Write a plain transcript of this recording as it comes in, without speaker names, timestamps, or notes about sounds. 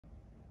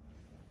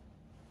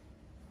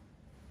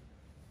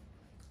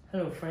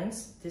Hello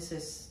friends, this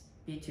is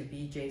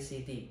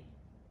B2BJCD,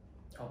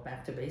 or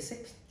Back to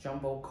Basics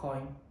Jumbo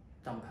Coin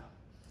Dumper.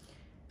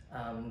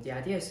 The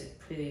idea is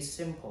pretty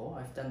simple.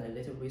 I've done a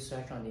little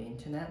research on the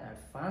internet. I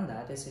found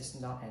that this is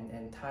not an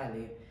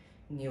entirely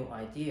new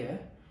idea.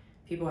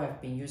 People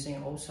have been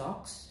using old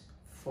socks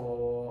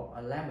for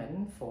a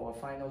lemon for a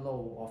final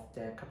low of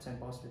their cups and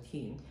balls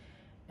routine.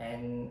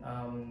 And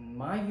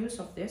my use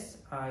of this,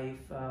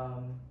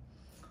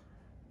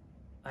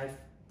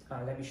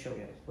 let me show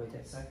you. Wait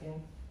a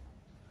second.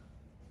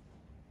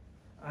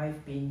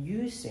 I've been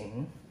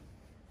using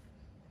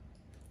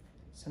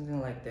something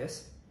like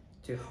this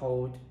to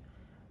hold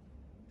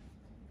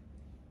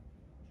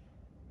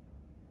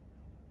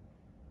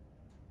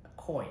a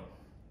coin,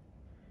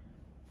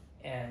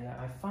 and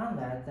I found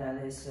that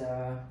that is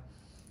a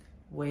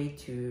way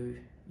to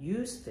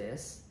use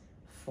this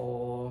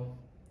for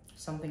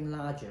something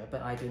larger,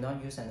 but I do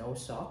not use an old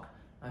sock.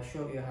 I'll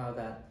show you how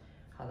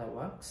that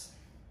works.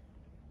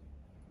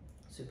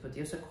 So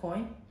produce a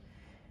coin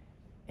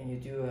and you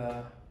do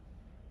a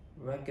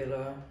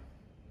regular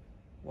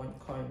one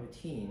coin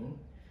routine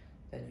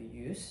that you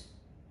use,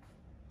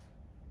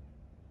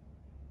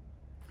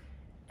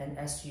 and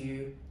as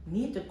you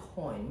need the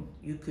coin,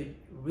 you could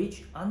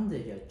reach under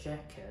your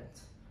jacket,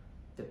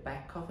 the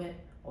back of it,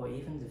 or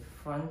even the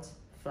front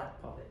flap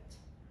of it.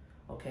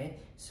 Okay,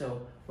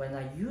 so when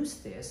I use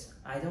this,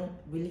 I don't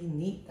really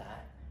need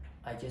that.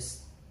 I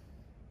just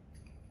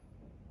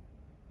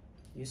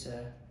use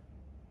a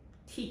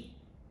T.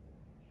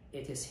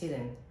 It is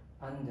hidden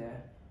under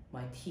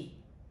my T.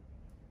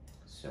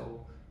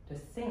 So the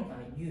thing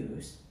I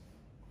use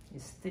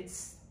is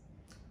this,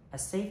 a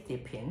safety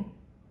pin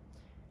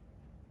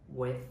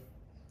with,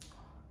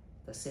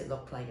 does it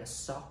look like a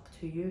sock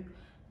to you?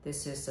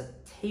 This is a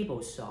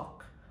table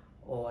sock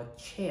or a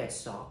chair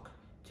sock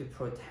to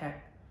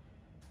protect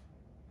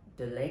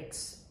the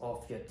legs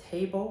of your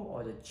table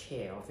or the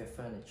chair of your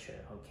furniture,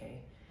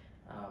 okay?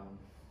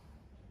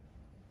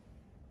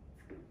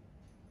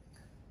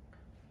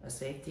 A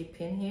safety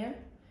pin here.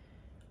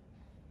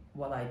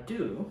 What I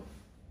do,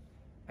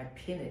 I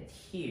pin it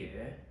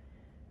here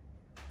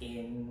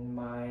in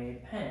my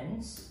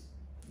pants.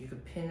 You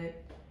could pin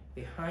it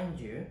behind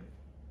you,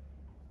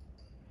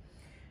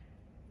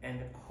 and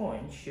the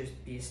coin should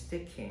be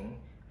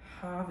sticking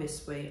half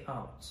its way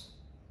out.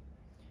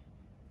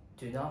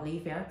 Do not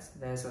leave it,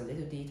 there's a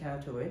little detail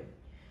to it.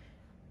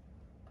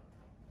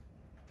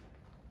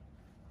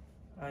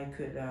 I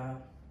could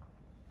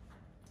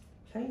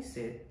place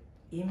it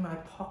in my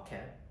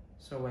pocket,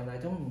 so when I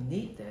don't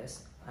need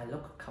this, I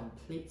look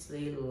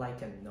completely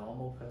like a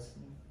normal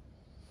person,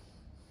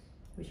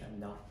 which I'm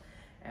not.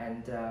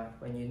 And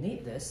when you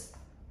need this,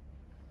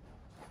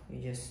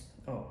 you just,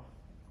 oh,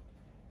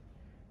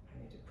 I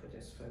need to put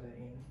this further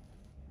in.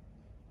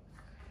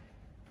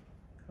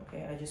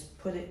 Okay, I just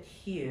put it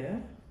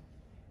here,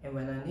 and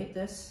when I need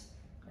this,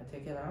 I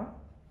take it out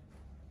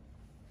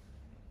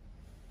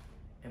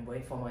and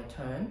wait for my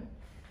turn.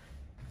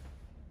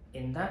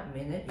 In that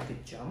minute, you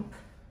could jump,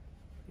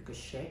 you could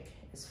shake,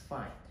 it's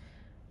fine.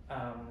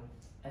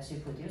 As you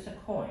produce a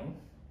coin,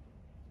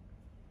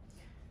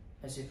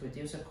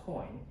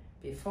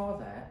 before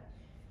that,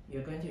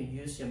 you're going to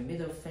use your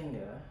middle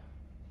finger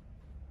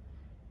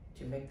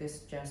to make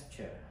this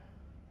gesture,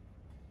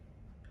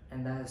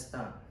 and that is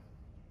done.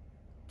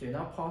 Do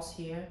not pause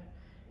here,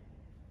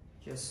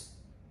 just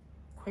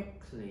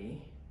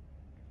quickly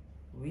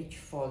reach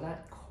for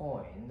that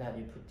coin that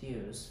you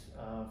produce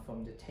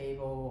from the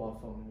table or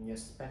from your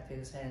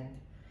spectator's hand.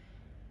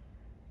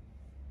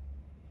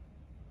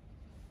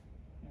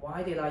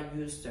 Why did I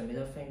use the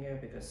middle finger?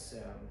 Because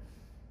it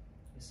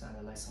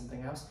sounded like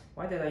something else.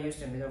 Why did I use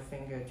the middle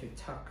finger to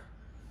tuck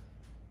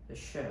the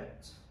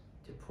shirt,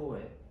 to pull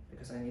it?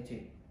 Because I need to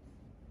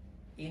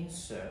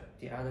insert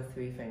the other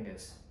three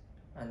fingers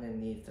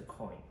underneath the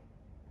coin.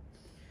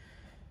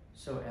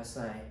 So as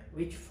I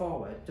reach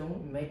forward,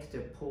 don't make the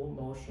pull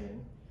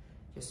motion,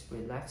 just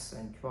relax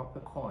and drop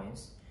the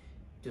coins.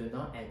 Do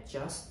not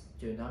adjust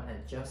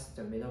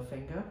the middle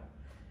finger.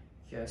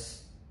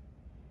 Just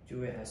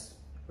do it as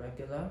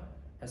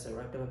a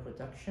regular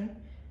production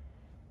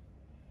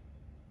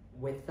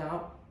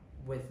without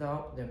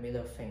the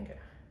middle finger,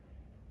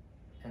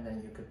 and then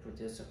you could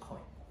produce a coin.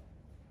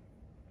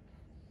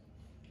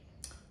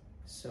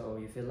 So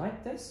if you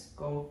like this,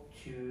 go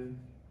to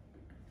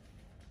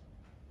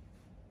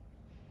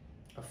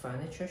a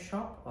furniture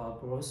shop or a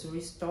grocery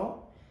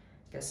store,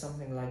 get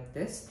something like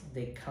this.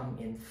 They come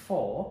in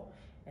 4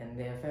 and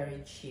they're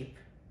very cheap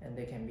and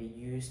they can be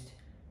used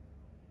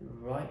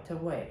right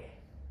away.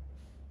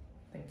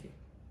 Thank you.